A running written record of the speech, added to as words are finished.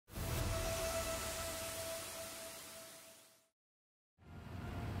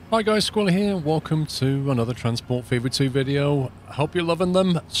Hi guys, Squirrel here. Welcome to another Transport Fever 2 video. I hope you're loving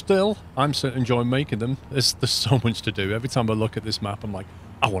them still. I'm certainly enjoying making them. There's so much to do. Every time I look at this map, I'm like,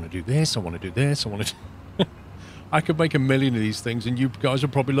 I want to do this, I want to do this, I want to do... I could make a million of these things and you guys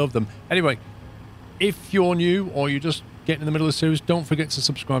would probably love them. Anyway, if you're new or you're just getting in the middle of the series, don't forget to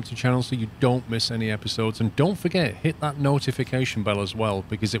subscribe to the channel so you don't miss any episodes. And don't forget, hit that notification bell as well,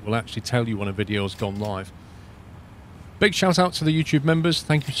 because it will actually tell you when a video's gone live. Big shout out to the YouTube members.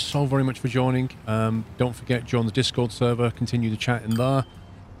 Thank you so very much for joining. Don't forget, join the Discord server. Continue the chat in there.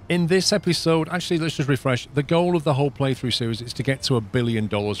 In this episode, actually, let's just refresh. The goal of the whole playthrough series is to get to $1 billion.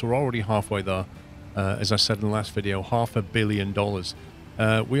 We're already halfway there. As I said in the last video, $500 million.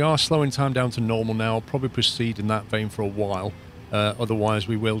 We are slowing time down to normal now. I'll probably proceed in that vein for a while. Otherwise,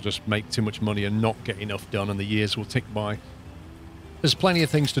 we will just make too much money and not get enough done, and the years will tick by. There's plenty of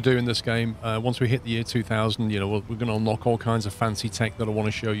things to do in this game. Once we hit the year 2000, you know, we're going to unlock all kinds of fancy tech that I want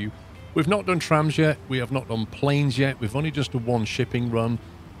to show you. We've not done trams yet. We have not done planes yet. We've only just done one shipping run.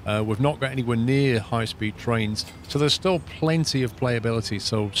 We've not got anywhere near high-speed trains. So there's still plenty of playability.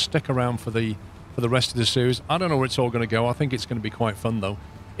 So stick around for the rest of the series. I don't know where it's all going to go. I think it's going to be quite fun, though.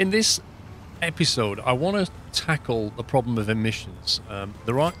 In this episode, I want to tackle the problem of emissions.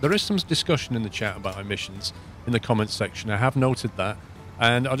 There is some discussion in the chat about emissions in the comments section. I have noted that,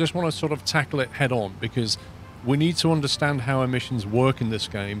 and I just want to sort of tackle it head on, because we need to understand how emissions work in this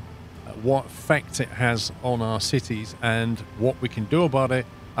game, what effect it has on our cities, and what we can do about it,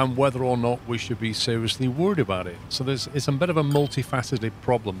 and whether or not we should be seriously worried about it. So it's a bit of a multifaceted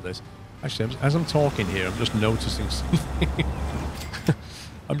problem, this. Actually, as I'm talking here, I'm just noticing something.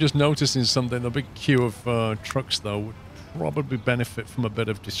 I'm just noticing something. A big queue of trucks, though, would probably benefit from a bit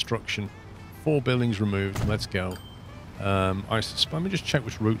of destruction. 4 buildings removed. Let's go. Let me just check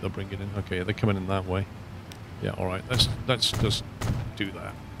which route they're bringing in. Okay, they're coming in that way. Yeah, all right. Let's just do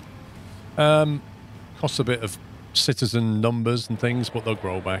that. Costs a bit of citizen numbers and things, but they'll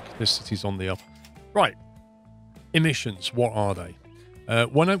grow back. This city's on the up. Right. Emissions. What are they?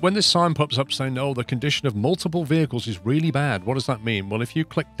 When this sign pops up saying, oh, the condition of multiple vehicles is really bad, what does that mean? Well, if you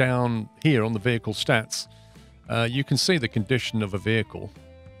click down here on the vehicle stats, you can see the condition of a vehicle,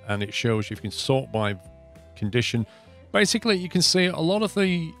 and it shows you, if you can sort by condition. Basically, you can see a lot of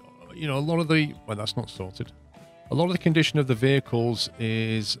the, well, that's not sorted. A lot of the condition of the vehicles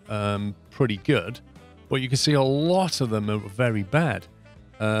is pretty good, but you can see a lot of them are very bad.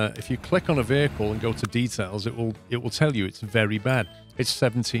 If you click on a vehicle and go to details, it will tell you it's very bad. It's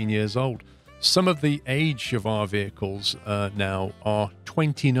 17 years old. Some of the age of our vehicles now are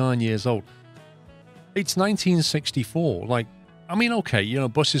 29 years old. It's 1964. Like, I mean, okay, you know,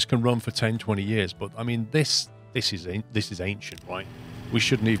 buses can run for 10, 20 years, but I mean, this is ancient, right? We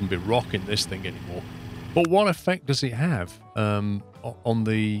shouldn't even be rocking this thing anymore. But what effect does it have on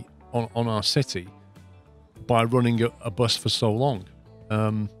our city by running a bus for so long?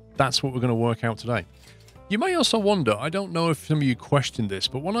 That's what we're going to work out today. You may also wonder, I don't know if some of you questioned this,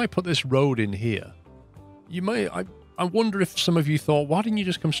 but when I put this road in here, I wonder if some of you thought, why didn't you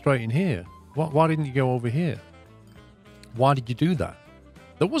just come straight in here? Why didn't you go over here? Why did you do that?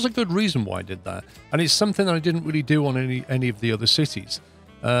 There was a good reason why I did that, and it's something that I didn't really do on any of the other cities.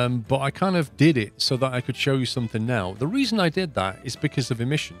 But I kind of did it so that I could show you something now. The reason I did that is because of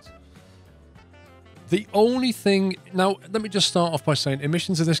emissions. The only thing... Now, let me just start off by saying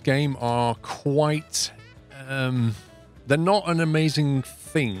emissions in this game are quite... they're not an amazing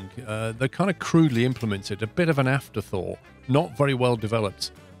thing. They're kind of crudely implemented, a bit of an afterthought, not very well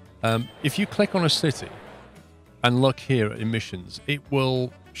developed. If you click on a city and look here at emissions, it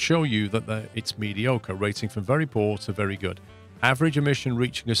will show you that it's mediocre, rating from very poor to very good. Average emission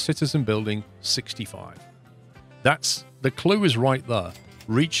reaching a citizen building, 65. That's... The clue is right there.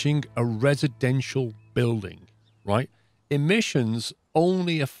 Reaching a residential building, right? Emissions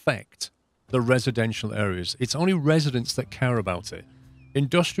only affect the residential areas. It's only residents that care about it.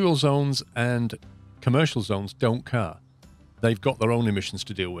 Industrial zones and commercial zones don't care. They've got their own emissions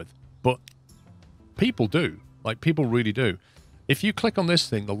to deal with. But people do. Like, people really do. If you click on this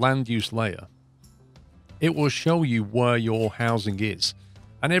thing, the land use layer, it will show you where your housing is.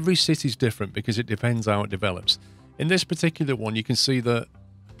 And every city's different because it depends how it develops. In this particular one, you can see that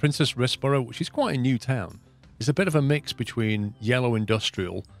Princess Risborough, which is quite a new town, is a bit of a mix between yellow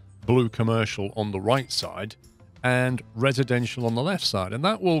industrial, blue commercial on the right side, and residential on the left side. And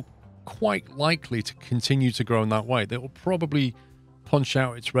that will quite likely to continue to grow in that way. They will probably punch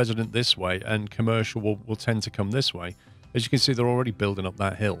out its resident this way, and commercial will tend to come this way. As you can see, they're already building up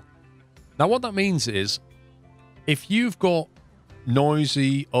that hill. Now, what that means is, if you've got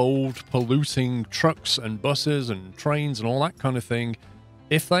noisy, old, polluting trucks and buses and trains and all that kind of thing,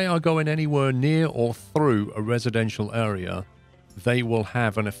 If they are going anywhere near or through a residential area, they will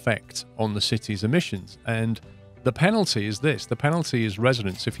have an effect on the city's emissions. And the penalty is this. The penalty is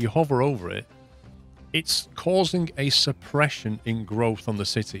residents. If you hover over it, it's causing a suppression in growth on the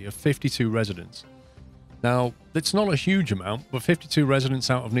city of 52 residents. Now, it's not a huge amount, but 52 residents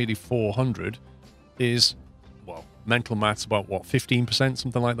out of nearly 400 is, well, mental maths about, what, 15%,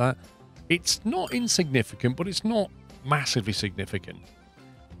 something like that? It's not insignificant, but it's not massively significant.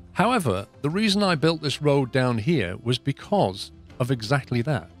 However, the reason I built this road down here was because of exactly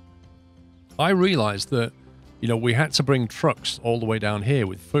that. I realized that, you know, we had to bring trucks all the way down here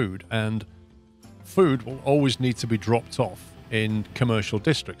with food, and food will always need to be dropped off in commercial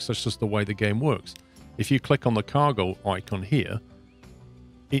districts. That's just the way the game works. If you click on the cargo icon here,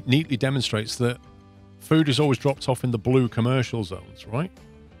 it neatly demonstrates that food is always dropped off in the blue commercial zones, right?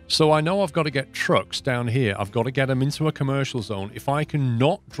 So I know I've got to get trucks down here. I've got to get them into a commercial zone. If I can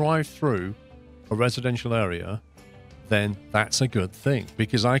not drive through a residential area, then that's a good thing,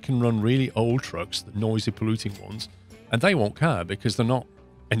 because I can run really old trucks, the noisy, polluting ones, and they won't care because they're not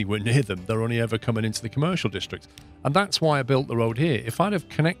anywhere near them. They're only ever coming into the commercial district. And that's why I built the road here. If I'd have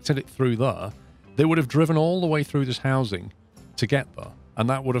connected it through there, they would have driven all the way through this housing to get there. And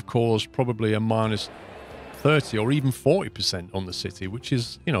that would have caused probably a minus 30 or even 40% on the city, which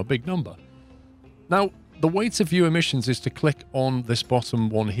is, you know, a big number. Now, the way to view emissions is to click on this bottom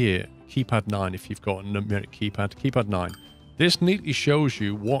one here, keypad 9, if you've got a numeric keypad 9. This neatly shows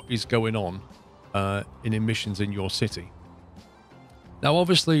you what is going on in emissions in your city. Now,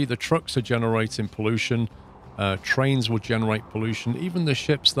 obviously, the trucks are generating pollution. Trains will generate pollution. Even the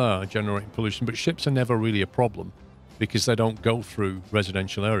ships there are generating pollution, but ships are never really a problem because they don't go through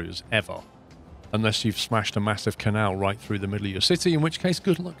residential areas ever, unless you've smashed a massive canal right through the middle of your city, in which case,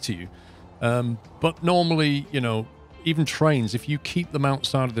 good luck to you. But normally, you know, even trains, if you keep them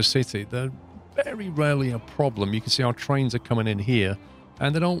outside of the city, they're very rarely a problem. You can see our trains are coming in here,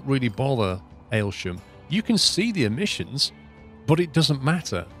 and they don't really bother Aylsham. You can see the emissions, but it doesn't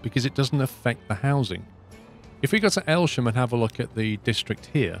matter because it doesn't affect the housing. If we go to Aylsham and have a look at the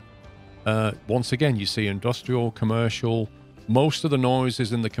district here, once again, you see industrial, commercial. Most of the noise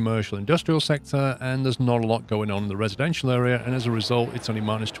is in the commercial industrial sector, and there's not a lot going on in the residential area, and as a result, it's only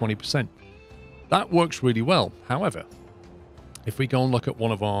minus 20%. That works really well. However, if we go and look at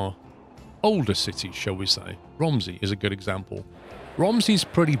one of our older cities, shall we say, Romsey is a good example. Romsey's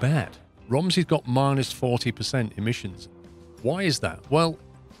pretty bad. Romsey's got minus 40% emissions. Why is that? Well,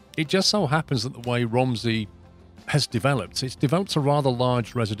 it just so happens that the way Romsey has developed, it's developed a rather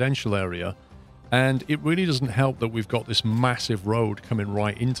large residential area, and it really doesn't help that we've got this massive road coming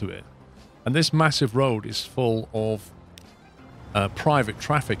right into it. And this massive road is full of private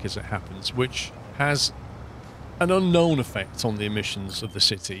traffic, as it happens, which has an unknown effect on the emissions of the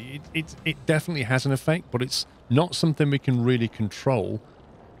city. It definitely has an effect, but it's not something we can really control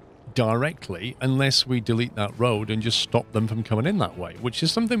directly unless we delete that road and just stop them from coming in that way, which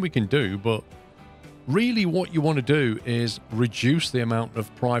is something we can do. But really what you want to do is reduce the amount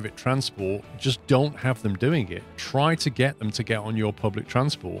of private transport. Just don't have them doing it. Try to get them to get on your public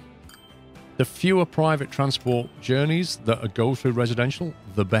transport. The fewer private transport journeys that go through residential,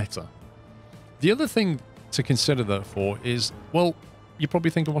 the better. The other thing to consider, therefore, is, well, you're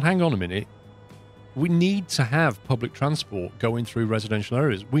probably thinking, well, hang on a minute. We need to have public transport going through residential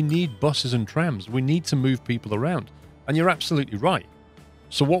areas. We need buses and trams. We need to move people around. And you're absolutely right.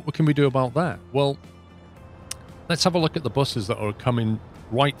 So what can we do about that? Well, let's have a look at the buses that are coming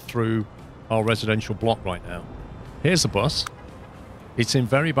right through our residential block right now. Here's a bus. It's in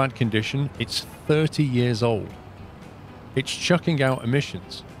very bad condition. It's 30 years old. It's chucking out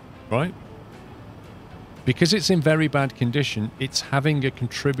emissions, right? Because it's in very bad condition, it's having a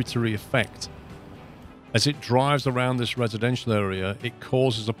contributory effect. As it drives around this residential area, it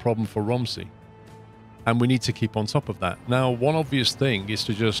causes a problem for Romsey. And we need to keep on top of that. Now, one obvious thing is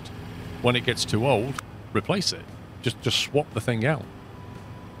to just, when it gets too old, replace it. Just swap the thing out.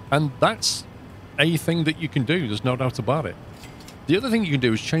 And that's a thing that you can do. There's no doubt about it. The other thing you can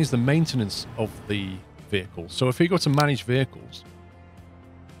do is change the maintenance of the vehicle. So if you go to manage vehicles,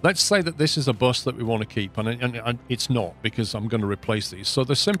 let's say that this is a bus that we want to keep, and it's not, because I'm going to replace these. So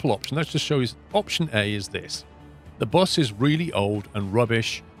the simple option, let's just show you, option A is this. The bus is really old and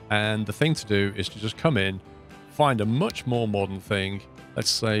rubbish, and the thing to do is to just come in, find a much more modern thing.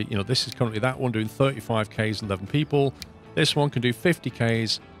 Let's say, you know, this is currently that one doing 35 Ks, 11 people. This one can do 50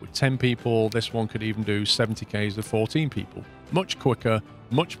 Ks with 10 people. This one could even do 70 Ks with 14 people. Much quicker,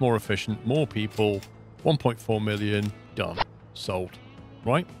 much more efficient, more people, 1.4 million, done, sold,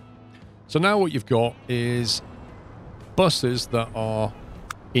 right? So now what you've got is buses that are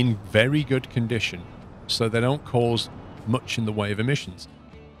in very good condition, so they don't cause much in the way of emissions.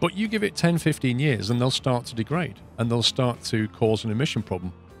 But you give it 10, 15 years and they'll start to degrade and they'll start to cause an emission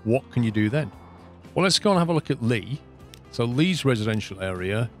problem. What can you do then? Well, let's go and have a look at Lee. So Lee's residential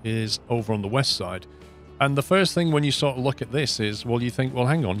area is over on the west side. And the first thing when you sort of look at this is, well, you think, well,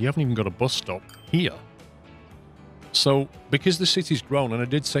 hang on, you haven't even got a bus stop here. So because the city's grown, and I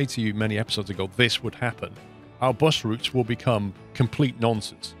did say to you many episodes ago, this would happen, our bus routes will become complete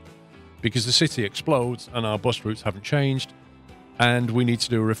nonsense because the city explodes and our bus routes haven't changed, and we need to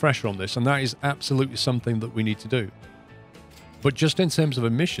do a refresher on this, and that is absolutely something that we need to do. But just in terms of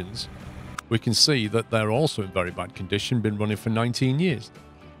emissions, we can see that they're also in very bad condition, been running for 19 years.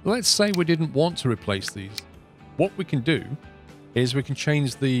 Let's say we didn't want to replace these. What we can do is we can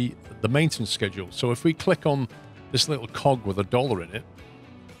change the maintenance schedule. So if we click on this little cog with $1 in it,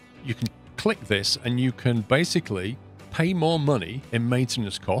 you can click this and you can basically pay more money in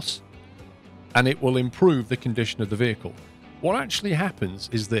maintenance costs, and it will improve the condition of the vehicle. What actually happens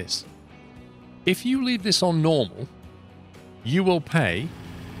is this. If you leave this on normal, you will pay,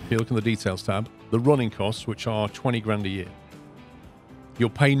 if you look in the details tab, the running costs, which are 20 grand a year. You'll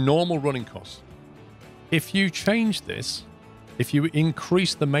pay normal running costs. If you change this, if you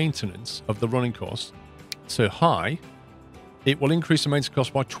increase the maintenance of the running costs to high, it will increase the maintenance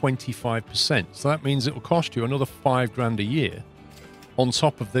cost by 25%. So that means it will cost you another 5 grand a year on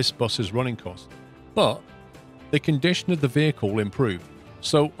top of this bus's running cost. But the condition of the vehicle will improve.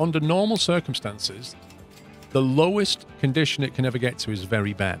 So under normal circumstances, the lowest condition it can ever get to is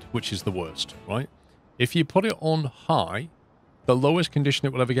very bad, which is the worst, right? If you put it on high, the lowest condition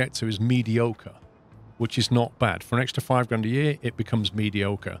it will ever get to is mediocre, which is not bad. For an extra 5 grand a year, it becomes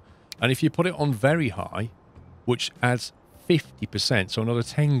mediocre. And if you put it on very high, which adds 50%, so another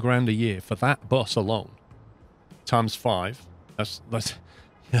 10 grand a year for that bus alone, times 5, that's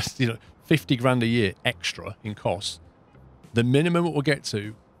 50 grand a year extra in costs. The minimum it will get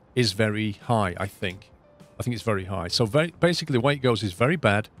to is very high, I think. I think it's very high. So basically the way it goes is very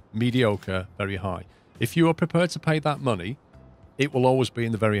bad, mediocre, very high. If you are prepared to pay that money, it will always be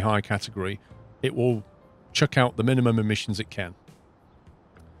in the very high category. It will chuck out the minimum emissions it can.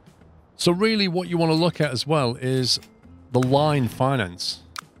 So really what you want to look at as well is the line finance,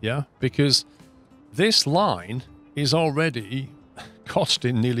 yeah? Because this line is already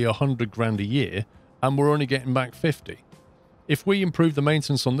costing nearly 100 grand a year, and we're only getting back 50. If we improve the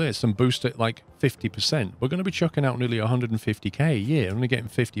maintenance on this and boost it like 50%, we're going to be chucking out nearly 150k a year, only getting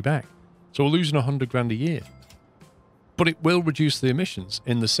 50 back. So we're losing 100 grand a year. But it will reduce the emissions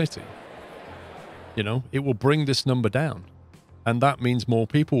in the city. You know, it will bring this number down. And that means more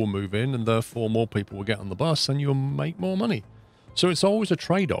people will move in, and therefore more people will get on the bus, and you'll make more money. So it's always a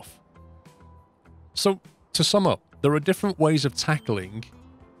trade-off. So to sum up, there are different ways of tackling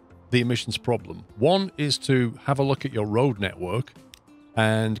the emissions problem. One is to have a look at your road network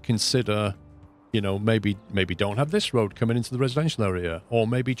and consider, you know, maybe don't have this road coming into the residential area, or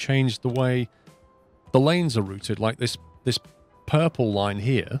maybe change the way the lanes are routed, like this purple line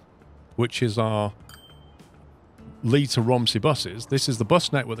here, which is our Lee to Romsey buses. This is the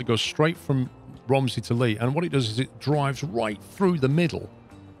bus network that goes straight from Romsey to Lee, and what it does is it drives right through the middle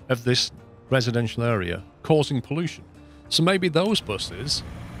of this residential area, causing pollution. So maybe those buses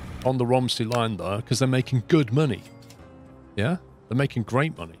on the Romsey line there, because they're making good money. Yeah? They're making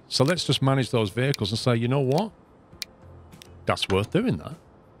great money. So let's just manage those vehicles and say, you know what? That's worth doing that.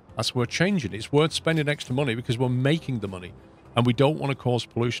 That's worth changing. It's worth spending extra money because we're making the money. And we don't want to cause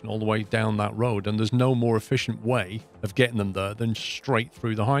pollution all the way down that road. And there's no more efficient way of getting them there than straight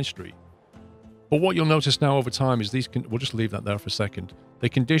through the high street. But what you'll notice now over time is these we'll just leave that there for a second. The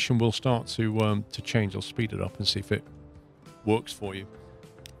condition will start to change. I'll speed it up and see if it works for you.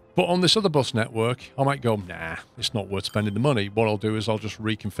 But on this other bus network, I might go, nah, it's not worth spending the money. What I'll do is I'll just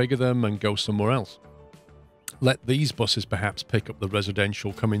reconfigure them and go somewhere else. Let these buses perhaps pick up the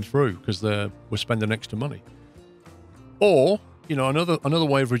residential coming through because we're spending extra money. Or, you know, another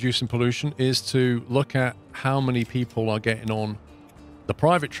way of reducing pollution is to look at how many people are getting on the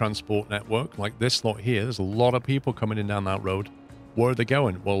private transport network, like this lot here. There's a lot of people coming in down that road. Where are they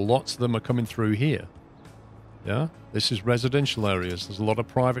going? Well, lots of them are coming through here. Yeah, this is residential areas. There's a lot of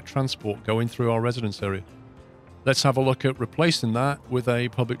private transport going through our residence area. Let's have a look at replacing that with a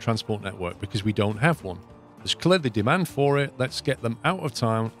public transport network because we don't have one. There's clearly demand for it. Let's get them out of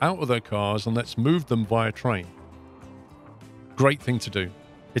town, out of their cars, and let's move them via train. Great thing to do.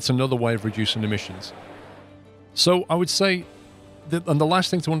 It's another way of reducing emissions. So I would say that, and the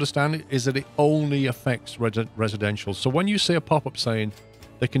last thing to understand is that it only affects residential. So when you see a pop-up saying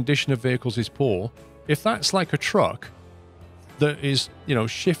the condition of vehicles is poor, if that's like a truck, that is, you know,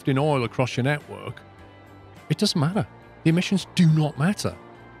 shifting oil across your network, it doesn't matter. The emissions do not matter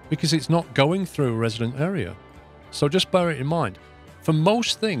because it's not going through a resident area. So just bear it in mind. For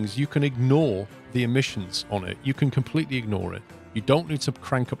most things, you can ignore the emissions on it. You can completely ignore it. You don't need to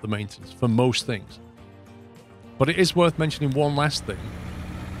crank up the maintenance for most things. But it is worth mentioning one last thing,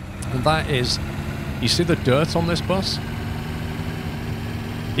 and that is, you see the dirt on this bus?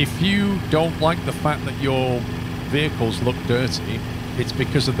 If you don't like the fact that your vehicles look dirty, it's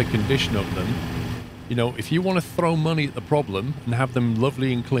because of the condition of them. You know, if you want to throw money at the problem and have them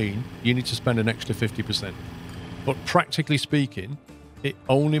lovely and clean, you need to spend an extra 50%. But practically speaking, it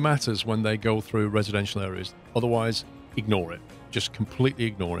only matters when they go through residential areas. Otherwise, ignore it. Just completely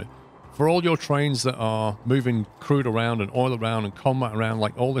ignore it. For all your trains that are moving crude around and oil around and combat around,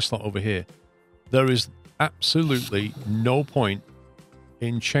 like all this lot over here, there is absolutely no point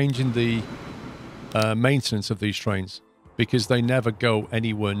in changing the maintenance of these trains, because they never go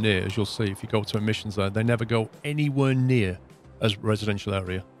anywhere near, as you'll see if you go to emissions there, they never go anywhere near a residential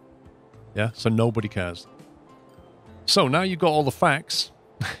area. Yeah, so nobody cares. So now you've got all the facts.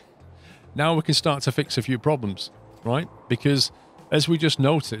 Now we can start to fix a few problems, right? Because as we just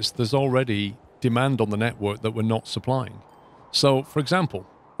noticed, there's already demand on the network that we're not supplying. So, for example,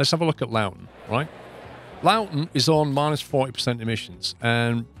 let's have a look at Loughton, right? Loughton is on minus 40% emissions,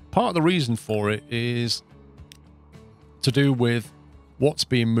 and part of the reason for it is to do with what's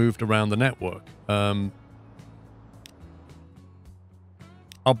being moved around the network. Our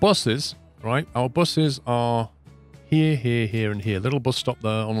buses, right? Our buses are here, here, here, and here. Little bus stop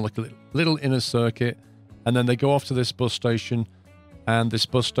there on like a little inner circuit, and then they go off to this bus station, and this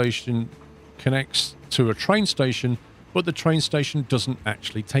bus station connects to a train station, but the train station doesn't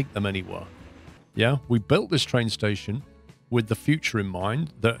actually take them anywhere. Yeah, we built this train station with the future in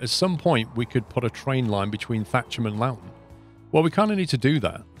mind, that at some point we could put a train line between Thatcham and Loughton. Well, we kind of need to do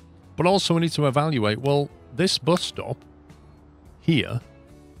that, but also we need to evaluate, well, this bus stop here,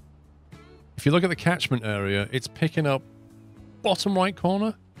 if you look at the catchment area, it's picking up bottom right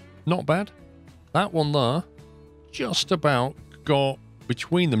corner, not bad. That one there, just about got,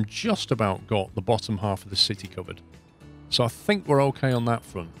 between them, just about got the bottom half of the city covered. So I think we're okay on that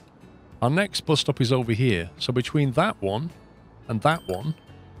front. Our next bus stop is over here, so between that one and that one,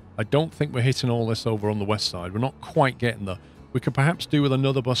 I don't think we're hitting all this over on the west side. We're not quite getting there. We could perhaps do with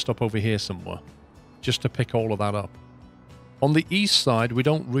another bus stop over here somewhere, just to pick all of that up. On the east side, we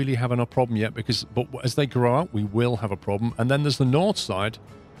don't really have enough problem yet, but as they grow out, we will have a problem. And then there's the north side,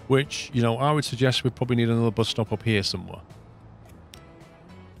 which, you know, I would suggest we probably need another bus stop up here somewhere.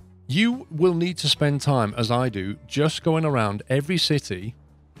 You will need to spend time, as I do, just going around every city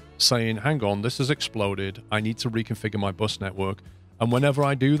saying, hang on, this has exploded. I need to reconfigure my bus network. And whenever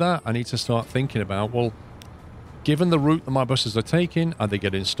I do that, I need to start thinking about, well, given the route that my buses are taking, are they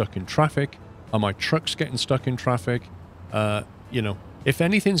getting stuck in traffic? Are my trucks getting stuck in traffic? You know, if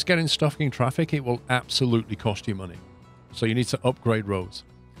anything's getting stuck in traffic, it will absolutely cost you money. So you need to upgrade roads.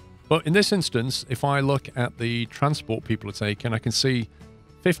 But in this instance, if I look at the transport people are taking, I can see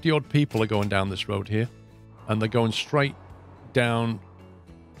 50 odd people are going down this road here, and they're going straight down.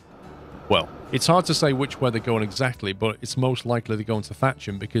 Well, it's hard to say which way they're going exactly, but it's most likely they're going to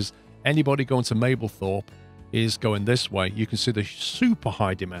Thatcham, because anybody going to Mablethorpe is going this way. You can see the super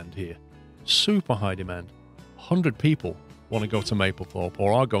high demand here. Super high demand. 100 people want to go to Mablethorpe,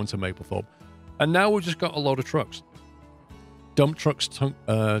 or are going to Mablethorpe. And now we've just got a load of trucks. Dump trucks,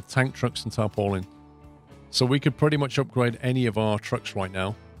 tank trucks, and tarpaulin. So we could pretty much upgrade any of our trucks right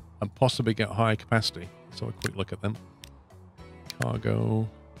now and possibly get higher capacity. So a quick look at them. Cargo.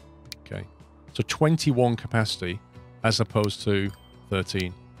 Okay. So 21 capacity as opposed to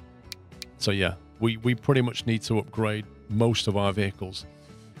 13. So yeah, we pretty much need to upgrade most of our vehicles.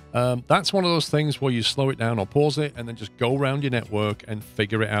 That's one of those things where you slow it down or pause it and then just go around your network and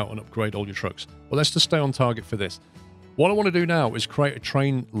figure it out and upgrade all your trucks. Well, let's just stay on target for this. What I want to do now is create a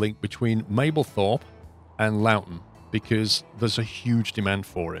train link between Mablethorpe and Loughton, because there's a huge demand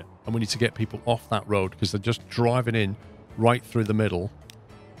for it. And we need to get people off that road because they're just driving in right through the middle.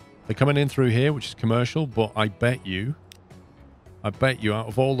 They're coming in through here, which is commercial, but I bet you out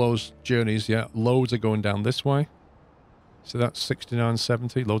of all those journeys, yeah, loads are going down this way. So that's 69,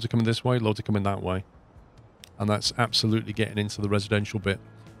 70. Loads are coming this way, loads are coming that way. And that's absolutely getting into the residential bit.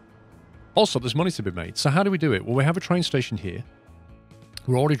 Also, there's money to be made. So how do we do it? Well, we have a train station here.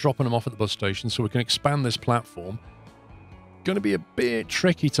 We're already dropping them off at the bus station, so we can expand this platform. Going to be a bit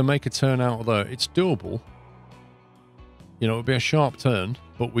tricky to make a turn out of there. It's doable. You know, it'll be a sharp turn,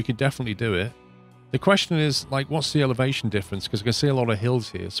 but we could definitely do it. The question is, like, what's the elevation difference? Because I can see a lot of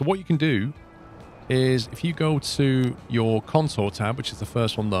hills here. So what you can do is if you go to your contour tab, which is the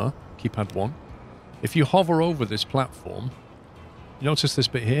first one there, keypad 1, if you hover over this platform, you notice this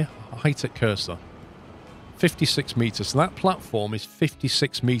bit here, height at cursor, 56 meters. So that platform is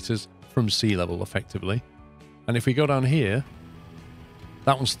 56 meters from sea level, effectively. And if we go down here,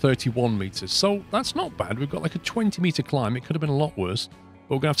 that one's 31 meters. So that's not bad. We've got like a 20-meter climb. It could have been a lot worse,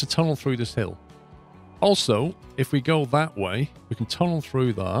 but we're going to have to tunnel through this hill. Also, if we go that way, we can tunnel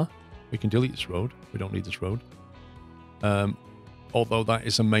through there. We can delete this road. We don't need this road. Although that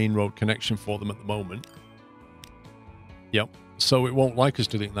is a main road connection for them at the moment. Yep. So it won't like us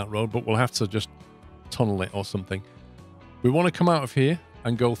deleting that road, but we'll have to just tunnel it or something. We want to come out of here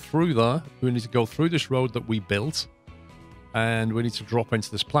and go through there. We need to go through this road that we built. And we need to drop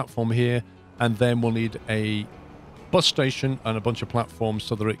into this platform here. And then we'll need a bus station and a bunch of platforms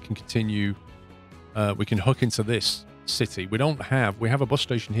so that it can continue. We can hook into this city. We have a bus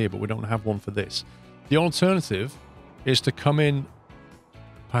station here, but we don't have one for this. The alternative is to come in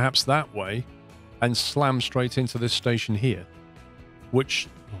perhaps that way and slam straight into this station here, which,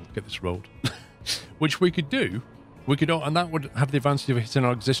 look at this road, which we could do. And that would have the advantage of hitting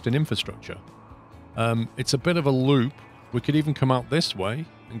our existing infrastructure. It's a bit of a loop. We could even come out this way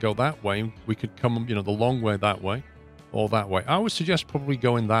and go that way. We could come, the long way that way or that way. I would suggest probably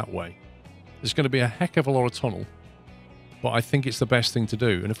going that way. There's going to be a heck of a lot of tunnel, but I think it's the best thing to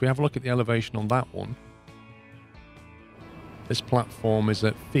do. And if we have a look at the elevation on that one, this platform is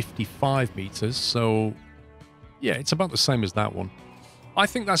at 55 meters. So, yeah, it's about the same as that one. I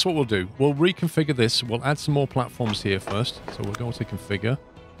think that's what we'll do. We'll reconfigure this. We'll add some more platforms here first. So we'll go to configure.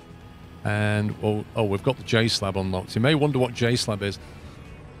 And, we've got the J-slab unlocked. You may wonder what J-slab is.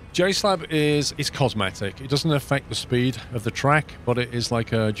 J-slab it's cosmetic. It doesn't affect the speed of the track, but it is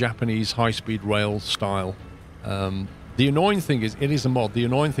like a Japanese high-speed rail style. The annoying thing is, it is a mod. The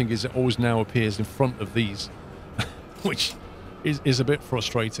annoying thing is it always now appears in front of these, which is a bit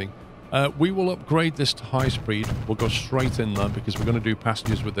frustrating. We will upgrade this to high speed. We'll go straight in there because we're going to do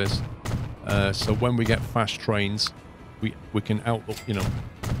passengers with this. So when we get fast trains, we can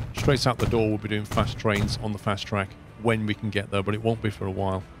straight out the door, we'll be doing fast trains on the fast track when we can get there, but it won't be for a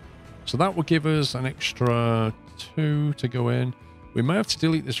while. So that will give us an extra 2 to go in. We may have to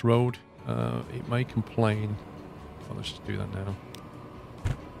delete this road. It may complain. Oh, let's just do that now.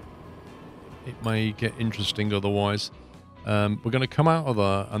 It may get interesting otherwise. We're going to come out of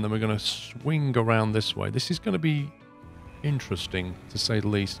there and then we're going to swing around this way. This is going to be interesting, to say the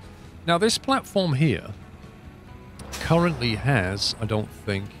least. Now, this platform here currently has, I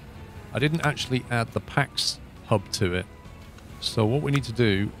didn't actually add the PAX hub to it. So what we need to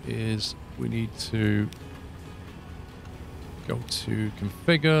do is we need to go to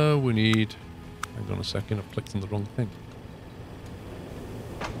configure. Hang on a second, I've clicked on the wrong thing.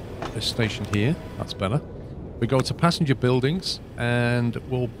 This station here, that's better. We go to passenger buildings and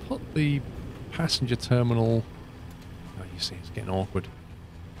we'll put the passenger terminal. Oh, you see, it's getting awkward.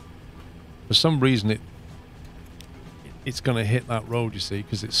 For some reason, it's going to hit that road, you see,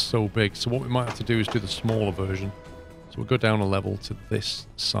 because it's so big. So what we might have to do is do the smaller version. So we'll go down a level to this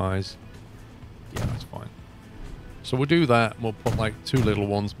size. Yeah, that's fine. So we'll do that, and we'll put like 2 little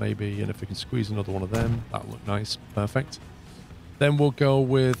ones maybe, and if we can squeeze another one of them, that'll look nice. Perfect. Then we'll go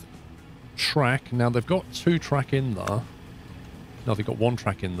with track. Now, they've got 2 track in there. No, they've got 1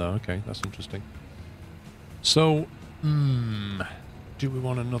 track in there. Okay, that's interesting. So, do we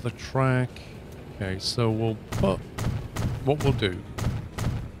want another track? Okay, so we'll put... What we'll do,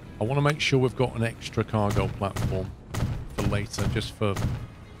 I want to make sure we've got an extra cargo platform for later, just for,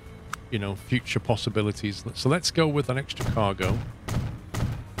 future possibilities. So let's go with an extra cargo.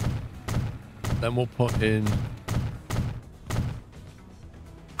 Then we'll put in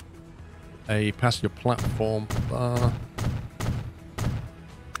a passenger platform there.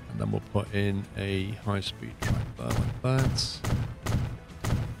 And then we'll put in a high-speed track there like that.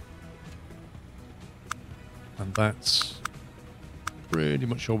 And that's pretty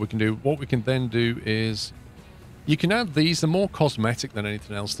much all we can do. What we can then do is, you can add these. They're more cosmetic than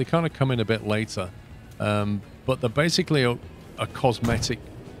anything else. They kind of come in a bit later. But they're basically a cosmetic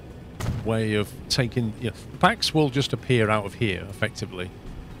way of taking... packs will just appear out of here, effectively.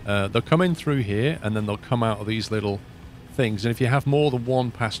 They'll come in through here, and then they'll come out of these little things. And if you have more than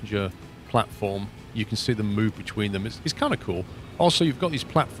 1 passenger platform, you can see them move between them. It's kind of cool. Also, you've got these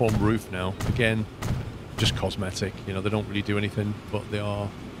platform roof now. Again, just cosmetic. They don't really do anything, but they are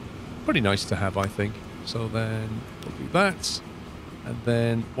pretty nice to have, I think. So then we'll do that. And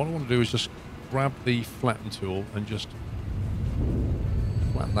then what I want to do is just grab the flatten tool and just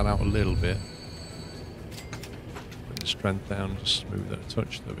flatten that out a little bit. Bring the strength down, just smooth it a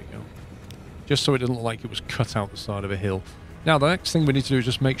touch. There we go. just so it didn't look like it was cut out the side of a hill. Now, the next thing we need to do is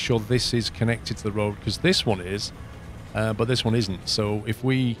just make sure this is connected to the road, because this one is, but this one isn't. So if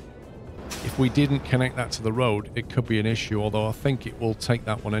we didn't connect that to the road, it could be an issue, although I think it will take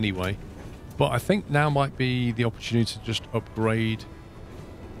that one anyway. But I think now might be the opportunity to just upgrade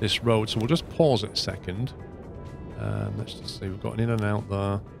this road. So we'll just pause it a second. Let's just see, we've got an in and out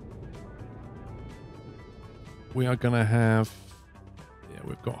there. We are going to have... Yeah,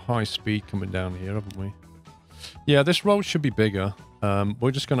 we've got high speed coming down here, haven't we? Yeah, this road should be bigger.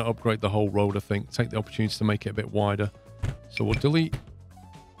 We're just going to upgrade the whole road, I think. Take the opportunity to make it a bit wider. So we'll delete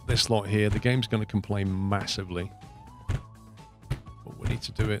this lot here. The game's going to complain massively. But we need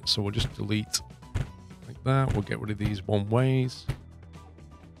to do it, so we'll just delete like that. We'll get rid of these one ways.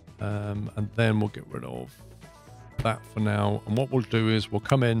 And then we'll get rid of that for now. And what we'll do is we'll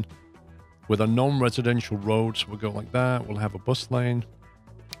come in with a non-residential road. So we'll go like that. We'll have a bus lane.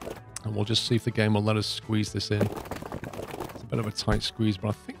 And we'll just see if the game will let us squeeze this in. It's a bit of a tight squeeze, but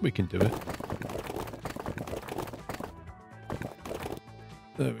I think we can do it.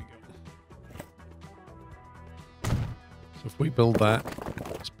 There we go. So if we build that,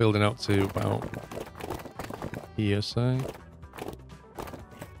 it's building out to about here, say.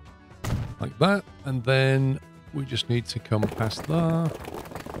 Like that. And then we just need to come past there.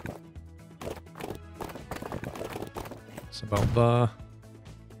 It's about there.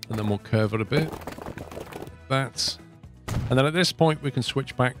 And then we'll curve it a bit. Like that. And then at this point, we can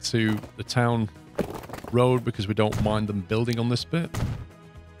switch back to the town road because we don't mind them building on this bit.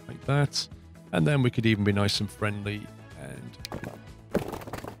 Like that. And then we could even be nice and friendly and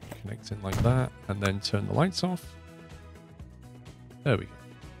connect in like that. And then turn the lights off. There we go.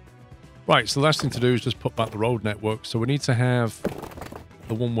 Right, so the last thing to do is just put back the road network. So we need to have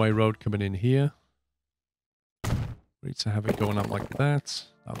the one-way road coming in here. We need to have it going out like that.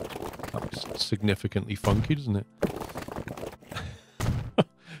 That looks significantly funky, doesn't it?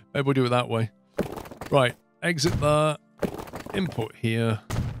 Maybe we'll do it that way. Right, exit there. Input here.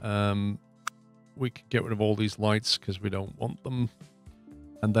 We can get rid of all these lights because we don't want them.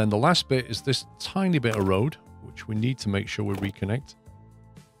 And then the last bit is this tiny bit of road, which we need to make sure we reconnect.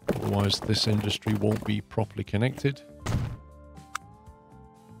 Otherwise, this industry won't be properly connected.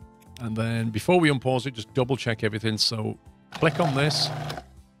 And then before we unpause it, just double check everything. So click on this.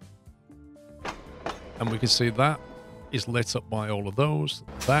 And we can see that is lit up by all of those.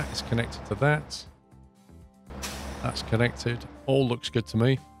 That is connected to that. That's connected. All looks good to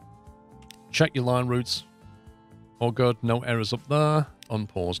me. Check your line routes. All good. No errors up there.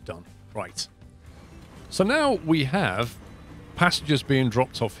 Unpause. Done. Right. So now we have passengers being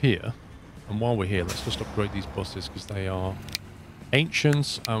dropped off here. And while we're here, let's just upgrade these buses because they are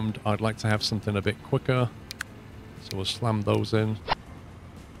ancient and I'd like to have something a bit quicker. So we'll slam those in.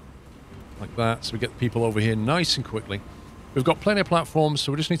 Like that. So we get people over here nice and quickly. We've got plenty of platforms,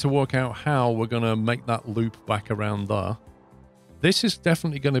 so we just need to work out how we're going to make that loop back around there. This is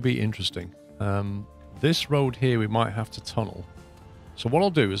definitely going to be interesting. This road here, we might have to tunnel. So what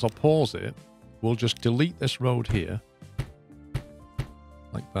I'll do is I'll pause it. We'll just delete this road here.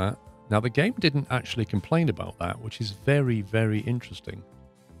 Like that. Now, the game didn't actually complain about that, which is very, very interesting.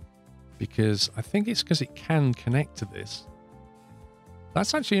 Because I think it's because it can connect to this.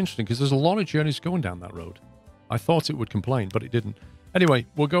 That's actually interesting, because there's a lot of journeys going down that road. I thought it would complain, but it didn't. Anyway,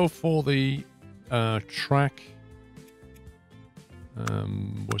 we'll go for the track.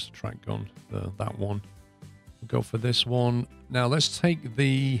 Where's the track gone? That one. We'll go for this one. Now, let's take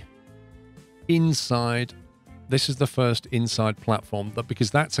the inside. This is the first inside platform, because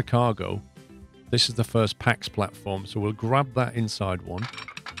that's a cargo. This is the first PAX platform, so we'll grab that inside one.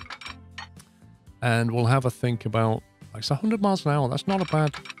 And we'll have a think about... It's 100 miles an hour. That's not a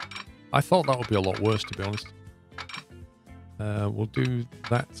bad... I thought that would be a lot worse, to be honest. We'll do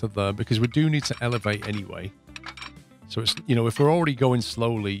that to there, because we do need to elevate anyway. So, it's, you know, if we're already going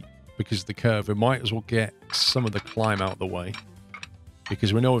slowly because of the curve, we might as well get some of the climb out of the way.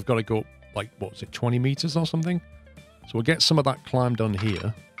 Because we know we've got to go up, like, what was it, 20 meters or something? So we'll get some of that climb done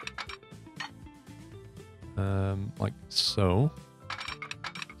here. Like so.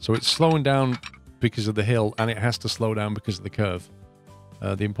 So it's slowing down because of the hill, and it has to slow down because of the curve.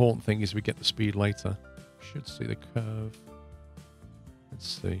 The important thing is we get the speed later. Should see the curve. Let's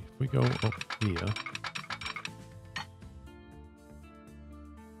see. If we go up here.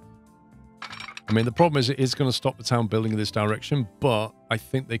 I mean, the problem is it is going to stop the town building in this direction, but I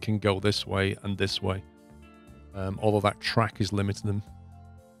think they can go this way and this way. Although that track is limiting them.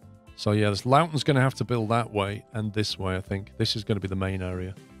 So yeah, this Loughton's going to have to build that way and this way, I think. This is going to be the main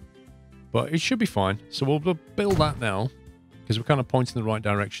area. But it should be fine. So we'll build that now, because we're kind of pointing in the right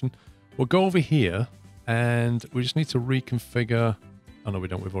direction. We'll go over here and we just need to reconfigure. Oh no, we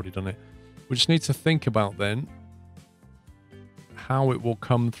don't. We've already done it. We just need to think about then how it will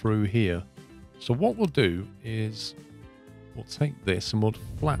come through here. So what we'll do is we'll take this and we'll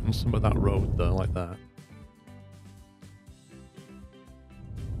flatten some of that road there like that.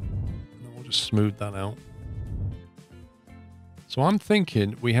 And then we'll just smooth that out. So I'm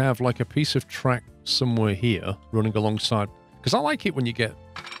thinking we have like a piece of track somewhere here running alongside, because I like it when you get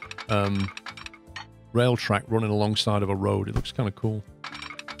rail track running alongside of a road. It looks kind of cool.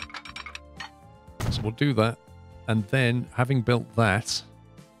 So we'll do that. And then having built that,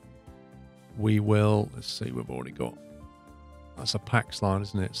 we will, let's see, we've already got, that's a PAX line,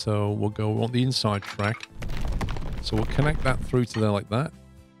 isn't it? So we'll go on the inside track. So we'll connect that through to there like that.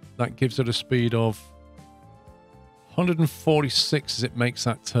 That gives it a speed of 146 as it makes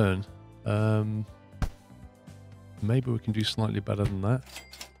that turn. Maybe we can do slightly better than that.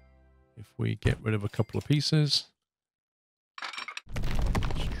 If we get rid of a couple of pieces.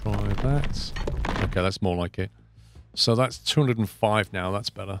 Let's try that. Okay, that's more like it. So that's 205 now, that's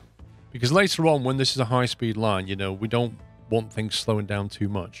better. Because later on, when this is a high-speed line, you know, we don't want things slowing down too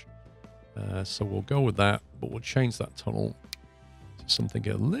much. So we'll go with that, but we'll change that tunnel to something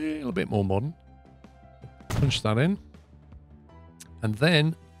a little bit more modern. Punch that in. And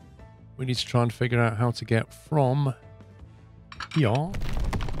then we need to try and figure out how to get from here.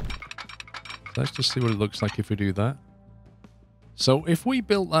 Let's just see what it looks like if we do that. So if we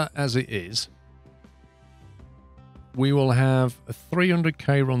built that as it is, we will have a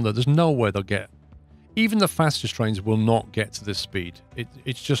 300k run there. There's no way they'll get... Even the fastest trains will not get to this speed.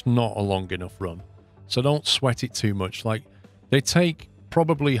 It's just not a long enough run. So don't sweat it too much. Like, they take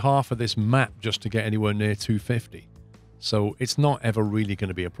probably half of this map just to get anywhere near 250. So it's not ever really going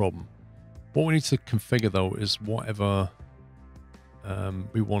to be a problem. What we need to configure, though, is whatever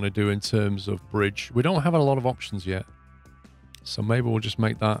we want to do in terms of bridge. We don't have a lot of options yet. So maybe we'll just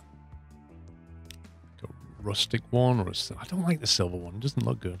make that a rustic one. Or I don't like the silver one. It doesn't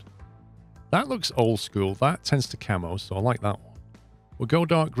look good. That looks old school. That tends to camo, so I like that one. We'll go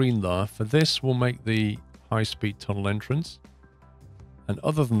dark green there. For this, we'll make the high-speed tunnel entrance. And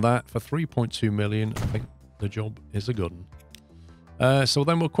other than that, for 3.2 million, I think the job is a good one. So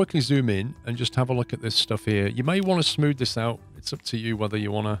then we'll quickly zoom in and just have a look at this stuff here. You may want to smooth this out. It's up to you whether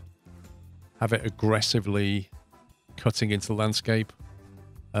you want to have it aggressively cutting into the landscape.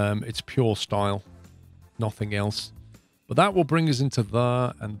 It's pure style, nothing else. But that will bring us into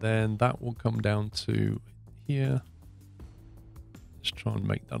there, and then that will come down to here. Just try and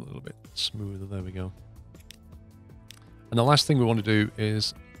make that a little bit smoother. There we go. And the last thing we want to do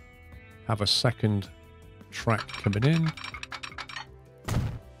is have a second track coming in.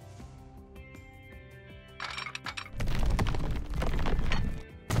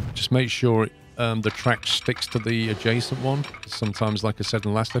 Just make sure the track sticks to the adjacent one. Sometimes, like I said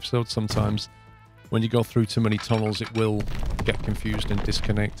in the last episode, sometimes when you go through too many tunnels, it will get confused and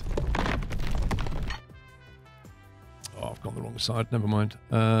disconnect. Oh, I've gone the wrong side. Never mind.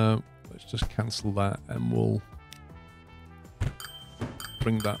 Let's just cancel that and we'll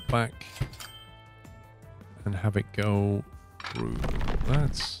bring that back and have it go through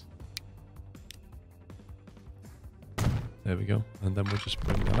that. There we go. And then we'll just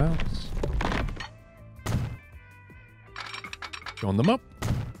bring that out. Join them up.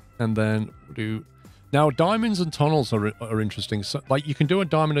 And then we'll do... Now, diamonds and tunnels are interesting. So, like, you can do a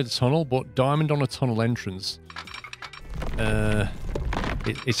diamond in a tunnel, but diamond on a tunnel entrance,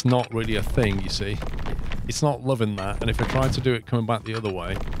 it's not really a thing, you see. It's not loving that. And if I try to do it coming back the other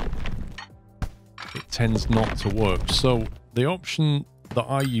way, it tends not to work. So the option that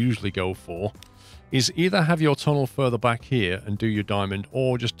I usually go for is either have your tunnel further back here and do your diamond,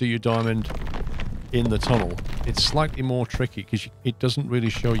 or just do your diamond in the tunnel. It's slightly more tricky because it doesn't really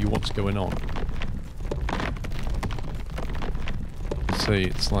show you what's going on. You can see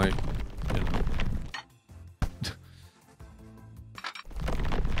it's like, you know,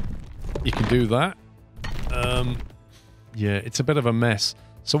 you can do that. Yeah, it's a bit of a mess.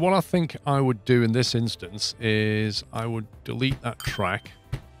 So what I think I would do in this instance is I would delete that track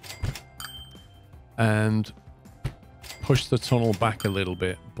and push the tunnel back a little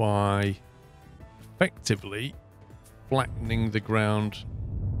bit by effectively flattening the ground.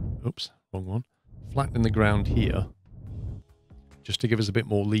 Oops, wrong one. Flattening the ground here, just to give us a bit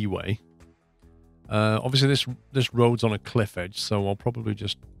more leeway. Obviously, this road's on a cliff edge, so I'll probably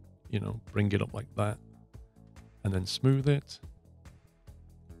just, you know, bring it up like that, and then smooth it.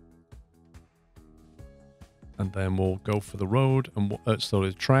 And then we'll go for the road and so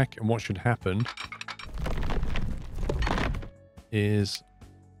the track. And what should happen is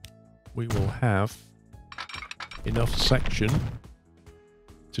we will have enough section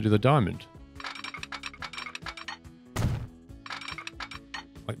to do the diamond.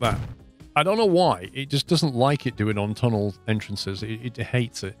 Like that. I don't know why. It just doesn't like it doing on tunnel entrances. It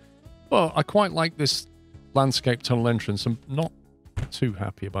hates it. But I quite like this landscape tunnel entrance. I'm not too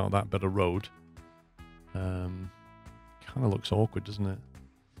happy about that bit of road. Kind of looks awkward, doesn't it?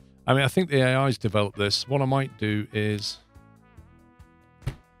 I mean, I think the AI's developed this. What I might do is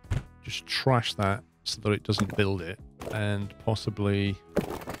just trash that so that it doesn't build it, and possibly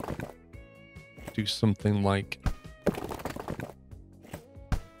do something like...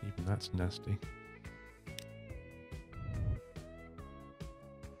 Even that's nasty.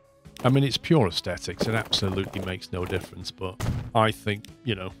 I mean, it's pure aesthetics. It absolutely makes no difference, but I think,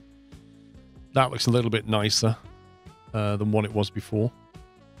 you know, that looks a little bit nicer than what it was before.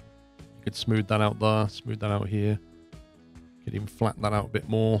 You could smooth that out there, smooth that out here. You could even flatten that out a bit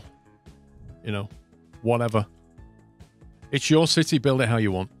more. You know, whatever. It's your city, build it how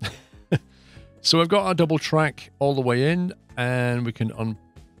you want. So we've got our double track all the way in, and we can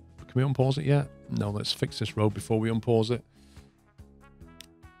we unpause it yet? No, let's fix this road before we unpause it.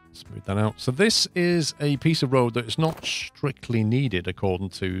 Smooth that out. So this is a piece of road that is not strictly needed according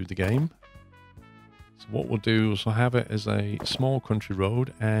to the game. So what we'll do is we'll have it as a small country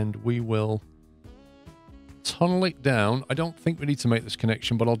road, and we will tunnel it down. I don't think we need to make this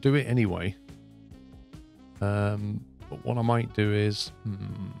connection, but I'll do it anyway. But what I might do is...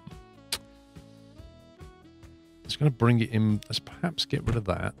 It's going to bring it in. Let's perhaps get rid of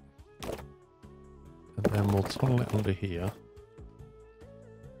that. And then we'll tunnel it under here.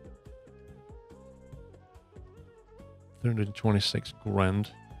 326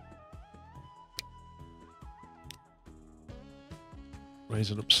 grand. Raise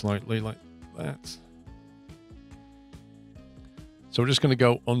it up slightly like that. So we're just going to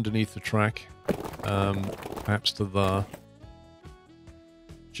go underneath the track. Perhaps to there.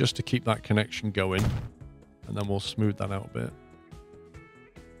 Just to keep that connection going. And then we'll smooth that out a bit.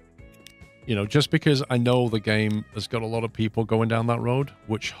 You know, just because I know the game has got a lot of people going down that road,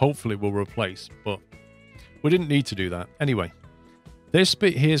 which hopefully will replace, but we didn't need to do that. Anyway, this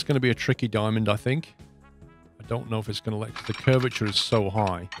bit here is going to be a tricky diamond, I think. I don't know if it's going to let... The curvature is so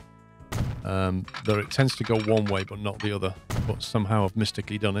high that it tends to go one way but not the other. But somehow I've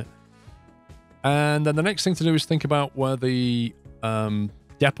mystically done it. And then the next thing to do is think about where the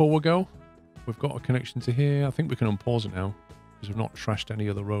depot will go. We've got a connection to here. I think we can unpause it now because we've not trashed any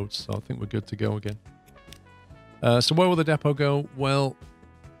other roads, so I think we're good to go again. So where will the depot go? Well,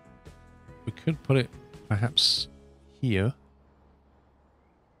 we could put it perhaps here.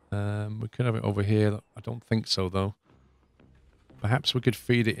 We could have it over here. I don't think so, though. Perhaps we could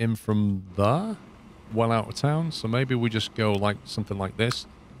feed it in from there, well out of town. So maybe we just go like something like this.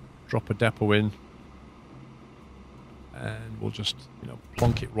 Drop a depot in. And we'll just, you know,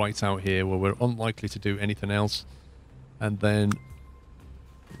 plonk it right out here where we're unlikely to do anything else. And then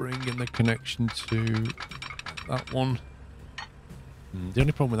bring in the connection to that one. The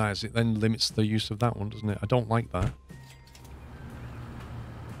only problem with that is it then limits the use of that one, doesn't it? I don't like that.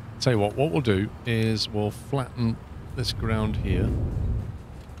 Tell you what we'll do is we'll flatten this ground here.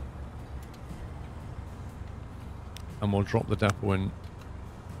 And we'll drop the depot in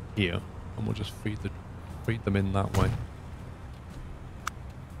here. And we'll just feed them in that way.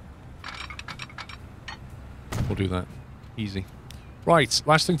 We'll do that. Easy. Right,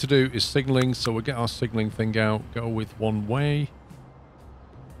 last thing to do is signaling. So we'll get our signaling thing out. Go with one way.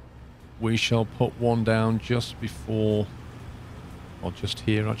 We shall put one down just before... Or just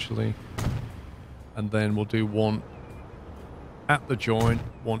here, actually. And then we'll do one at the join,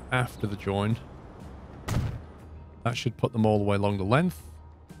 one after the join. That should put them all the way along the length.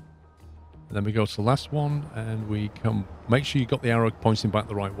 And then we go to the last one, and we come... Make sure you got the arrow pointing back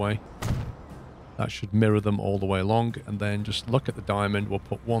the right way. That should mirror them all the way along. And then just look at the diamond. We'll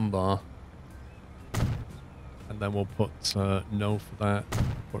put one there. And then we'll put no for that.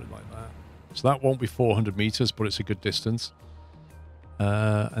 Put it like that. So that won't be 400 meters, but it's a good distance.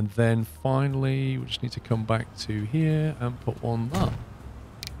 And then finally, we just need to come back to here and put one there.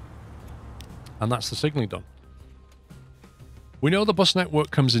 And that's the signaling done. We know the bus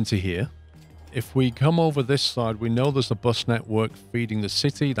network comes into here. If we come over this side, we know there's a bus network feeding the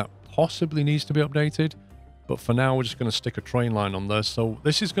city that possibly needs to be updated. But for now, we're just going to stick a train line on there. So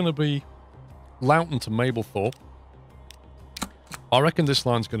this is going to be Loughton to Mablethorpe. I reckon this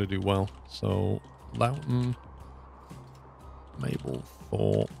line's going to do well. So Loughton,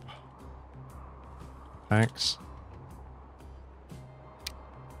 Mablethorpe, Pax.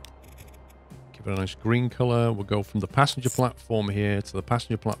 Give it a nice green color. We'll go from the passenger platform here to the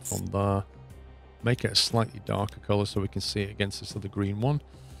passenger platform there. Make it a slightly darker color so we can see it against this other green one.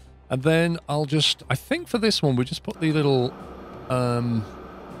 And then I'll just, I think for this one, we just put the little,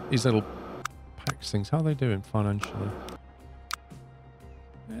 these little packs things. How are they doing financially?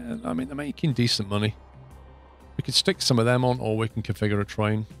 Yeah, I mean, they're making decent money. We could stick some of them on, or we can configure a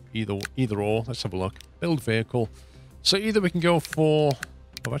train. Either or. Let's have a look. Build vehicle. So either we can go for...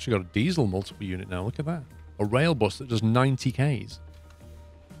 I've actually got a diesel multiple unit now. Look at that. A rail bus that does 90 Ks.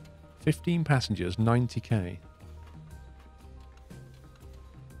 15 passengers, 90k.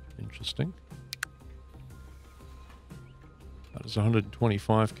 Interesting. That is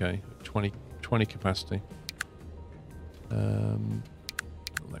 125k, 20 capacity.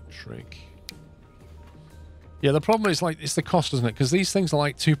 Electric. Yeah, the problem is, like, it's the cost, isn't it? Because these things are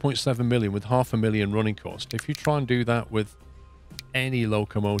like 2.7 million with $500,000 running cost. If you try and do that with any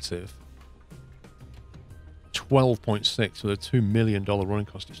locomotive, 12.6 with a $2 million running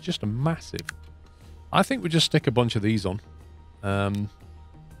cost, it's just a massive. I think we just stick a bunch of these on.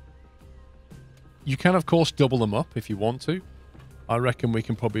 You can, of course, double them up if you want to. I reckon we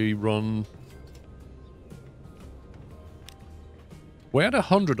can probably run... We had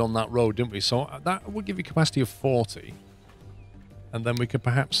 100 on that road, didn't we? So that would give you capacity of 40. And then we could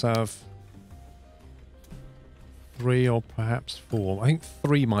perhaps have 3 or perhaps 4. I think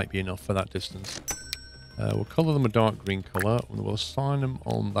 3 might be enough for that distance. We'll colour them a dark green colour, and we'll assign them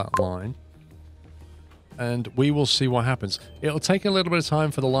on that line. And we will see what happens. It'll take a little bit of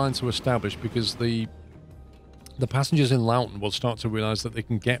time for the line to establish, because the passengers in Loughton will start to realise that they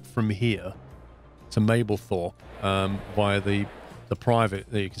can get from here to Mablethorpe via the private.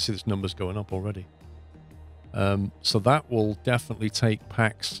 There you can see this number's going up already. So that will definitely take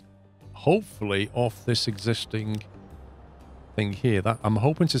packs, hopefully, off this existing thing here. That I'm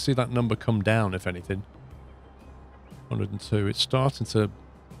hoping to see that number come down, if anything. 102. It's starting to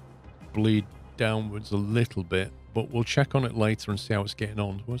bleed downwards a little bit, but we'll check on it later and see how it's getting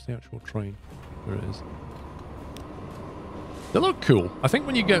on. Where's the actual train? There it is. They look cool. I think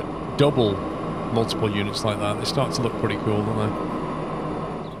when you get double multiple units like that, they start to look pretty cool, don't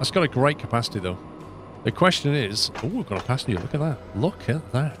they? That's got a great capacity, though. The question is... Oh, we've got a passenger. Look at that. Look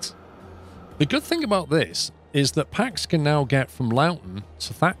at that. The good thing about this is that packs can now get from Loughton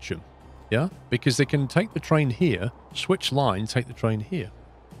to Thatcham. Yeah? Because they can take the train here, switch line, take the train here.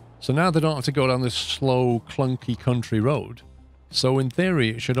 So now they don't have to go down this slow, clunky country road. So in theory,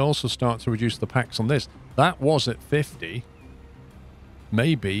 it should also start to reduce the packs on this. That was at 50.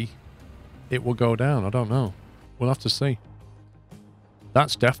 Maybe it will go down. I don't know. We'll have to see.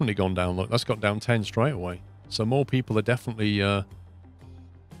 That's definitely gone down. Look, that's got down 10 straight away. So more people are definitely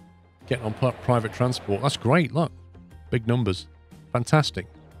getting on private transport. That's great. Look. Big numbers. Fantastic.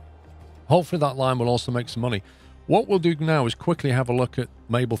 Hopefully that line will also make some money. What we'll do now is quickly have a look at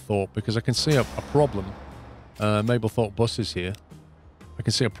Mablethorpe, because I can see a problem. Mablethorpe buses here. I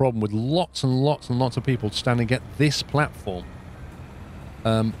can see a problem with lots and lots and lots of people standing at this platform.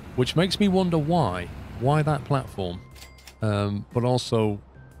 Which makes me wonder why. Why that platform? But also,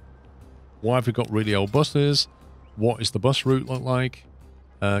 why have we got really old buses? What is the bus route look like?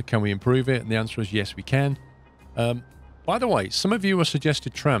 Can we improve it? And the answer is yes, we can. By the way, some of you have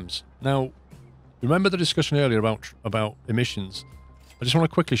suggested trams. Now, remember the discussion earlier about emissions? I just want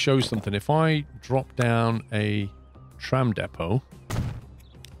to quickly show you something. If I drop down a tram depot,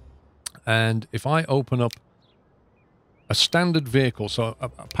 and if I open up a standard vehicle, so a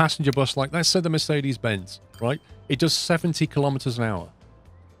passenger bus, like let's say the Mercedes-Benz, right? It does 70 kilometers an hour.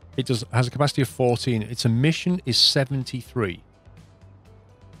 It has a capacity of 14. Its emission is 73.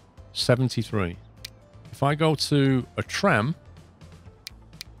 73. If I go to a tram,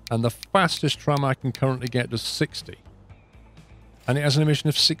 and the fastest tram I can currently get does 60. And it has an emission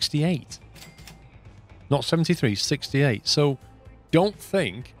of 68. Not 73, 68. So don't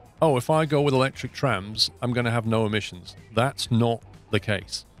think, oh, if I go with electric trams, I'm going to have no emissions. That's not the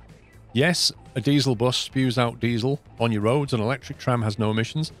case. Yes, a diesel bus spews out diesel on your roads, an electric tram has no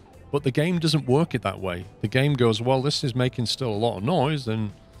emissions, but the game doesn't work it that way. The game goes, well, this is making still a lot of noise,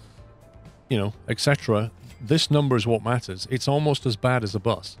 and, you know, etc. This number is what matters. It's almost as bad as a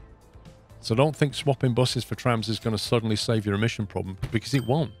bus. So don't think swapping buses for trams is going to suddenly save your emission problem, because it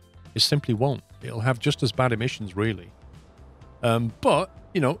won't. It simply won't. It'll have just as bad emissions, really. But,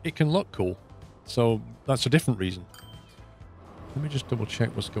 you know, it can look cool. So that's a different reason. Let me just double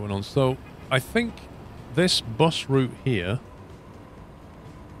check what's going on. So I think this bus route here,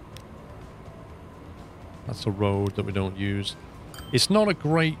 that's a road that we don't use. It's not a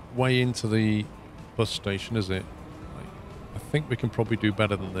great way into the bus station, is it? I think we can probably do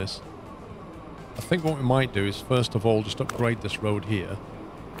better than this. I think what we might do is, first of all, just upgrade this road here.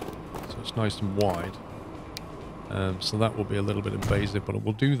 So it's nice and wide. So that will be a little bit invasive, but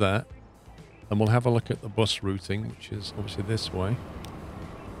we'll do that. And we'll have a look at the bus routing, which is obviously this way.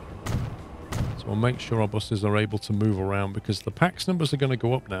 So we'll make sure our buses are able to move around, because the PAX numbers are going to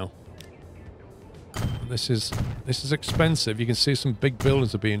go up now. And this is expensive. You can see some big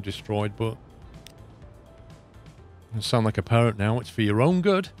buildings are being destroyed, but you sound like a parrot now. It's for your own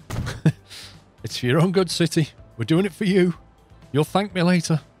good. It's for your own good, city. We're doing it for you. You'll thank me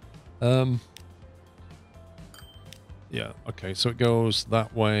later. Yeah, okay, so it goes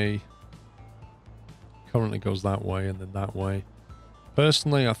that way. Currently goes that way and then that way.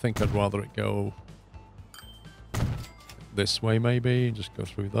 Personally, I think I'd rather it go this way, maybe. Just go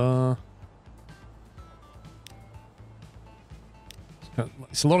through there.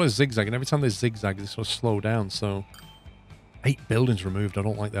 It's a lot of zigzag, and every time there's zigzag, they sort of slow down, so... 8 buildings removed. I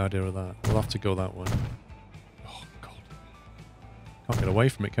don't like the idea of that. We'll have to go that way. Oh, God. Can't get away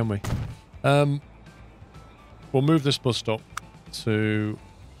from it, can we? We'll move this bus stop to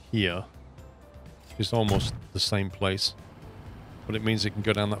here. It's almost the same place. But it means it can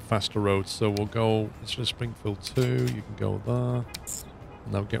go down that faster road. So we'll go... Instead of Springfield 2, you can go there. And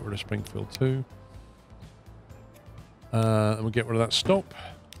then we'll get rid of Springfield 2. And we'll get rid of that stop.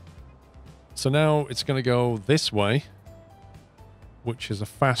 So now it's going to go this way, which is a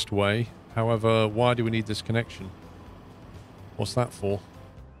fast way. However, why do we need this connection? What's that for?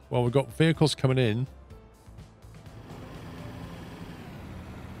 Well, we've got vehicles coming in.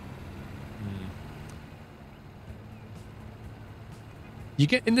 You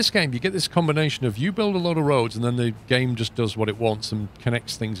get, in this game, you get this combination of you build a lot of roads and then the game just does what it wants and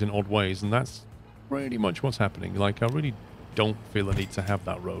connects things in odd ways, and that's pretty much what's happening. Like, I really don't feel a need to have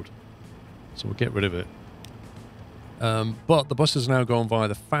that road. So we'll get rid of it. But the buses are now going via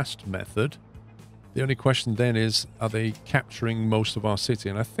the fast method. The only question then is, are they capturing most of our city?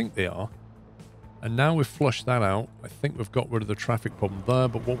 And I think they are. And now we've flushed that out. I think we've got rid of the traffic problem there,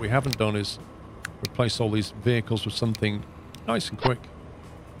 but what we haven't done is replace all these vehicles with something nice and quick.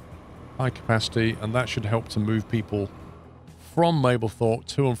 High capacity, and that should help to move people from Mablethorpe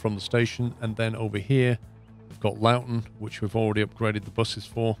to and from the station. And then over here, we've got Loughton, which we've already upgraded the buses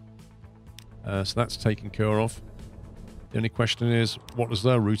for. So that's taken care of. The only question is, what does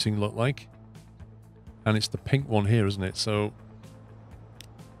their routing look like? And it's the pink one here, isn't it? So,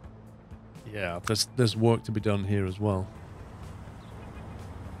 yeah, there's work to be done here as well.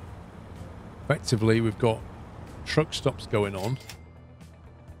 Effectively, we've got truck stops going on.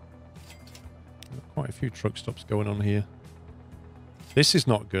 Quite a few truck stops going on here. This is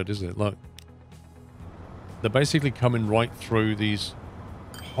not good, is it? Look. They're basically coming right through these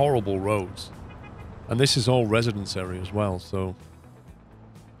horrible roads. And this is all residence area as well, so...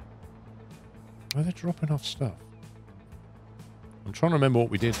 Where are they dropping off stuff? I'm trying to remember what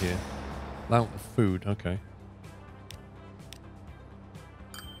we did here. Loughton food, okay.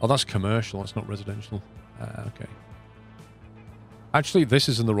 Oh, that's commercial, that's not residential. Okay. Actually, this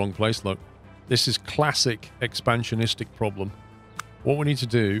is in the wrong place, look. This is classic expansionistic problem. What we need to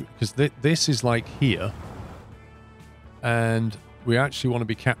do, because this is like here, and we actually want to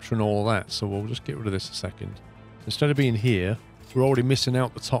be capturing all of that, so we'll just get rid of this a second. Instead of being here, we're already missing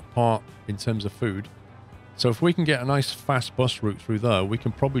out the top part in terms of food. So if we can get a nice fast bus route through there, we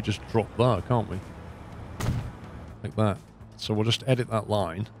can probably just drop there, can't we? Like that. So we'll just edit that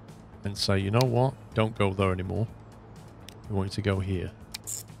line and say, you know what? Don't go there anymore. We want you to go here.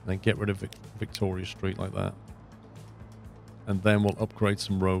 And then get rid of Victoria Street like that. And then we'll upgrade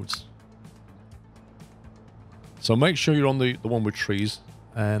some roads. So make sure you're on the one with trees.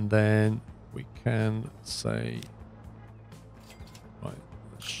 And then we can say... Right,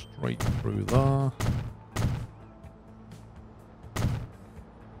 straight through there.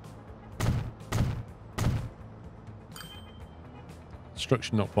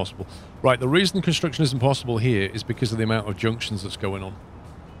 Construction not possible. Right, the reason construction isn't possible here is because of the amount of junctions that's going on.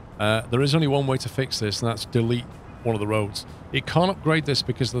 There is only one way to fix this, and that's delete one of the roads. It can't upgrade this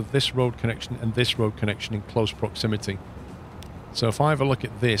because of this road connection and this road connection in close proximity. So if I have a look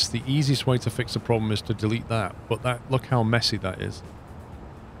at this, the easiest way to fix the problem is to delete that. But that, look how messy that is.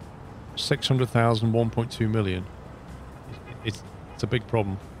 600,000, 1.2 million. It's a big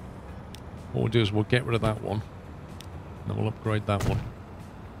problem. What we'll do is we'll get rid of that one. And then we'll upgrade that one.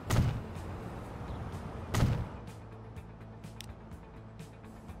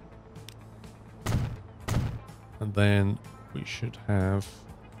 And then we should have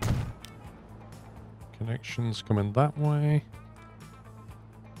connections coming that way.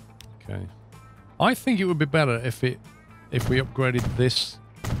 Okay. I think it would be better if we upgraded this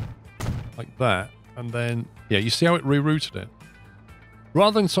like that. And then, yeah, you see how it rerouted it?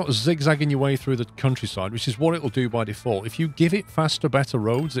 Rather than sort of zigzagging your way through the countryside, which is what it'll do by default, if you give it faster, better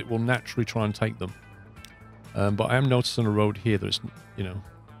roads, it will naturally try and take them. But I am noticing a road here that it's, you know,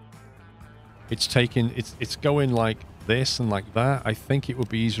 it's taking, it's going like this and like that. I think it would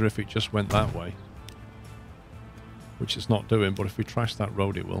be easier if it just went that way, which it's not doing. But if we trash that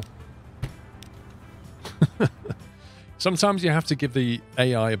road, it will. Sometimes you have to give the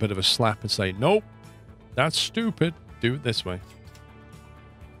AI a bit of a slap and say, nope, that's stupid. Do it this way.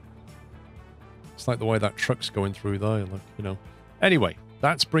 It's like the way that truck's going through there, like, you know. Anyway,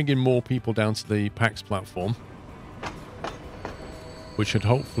 that's bringing more people down to the PAX platform, which should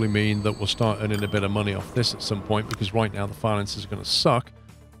hopefully mean that we'll start earning a bit of money off this at some point, because right now the finances are going to suck.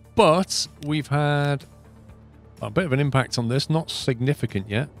 But we've had a bit of an impact on this, not significant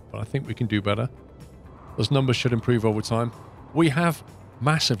yet, but I think we can do better. Those numbers should improve over time. We have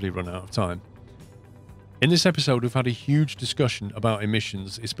massively run out of time. In this episode, we've had a huge discussion about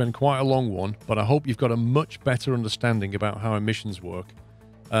emissions. It's been quite a long one, but I hope you've got a much better understanding about how emissions work.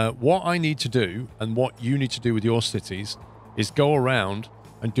 What I need to do, and what you need to do with your cities, is go around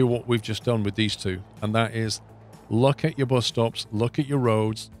and do what we've just done with these two. And that is look at your bus stops, look at your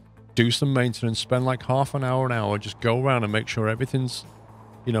roads, do some maintenance, spend like half an hour, just go around and make sure everything's,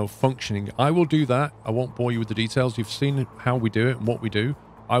 you know, functioning. I will do that. I won't bore you with the details. You've seen how we do it and what we do.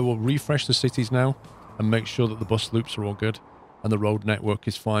 I will refresh the cities now and make sure that the bus loops are all good and the road network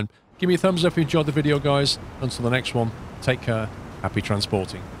is fine. Give me a thumbs up if you enjoyed the video, guys. Until the next one, take care. Happy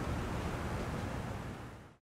transporting.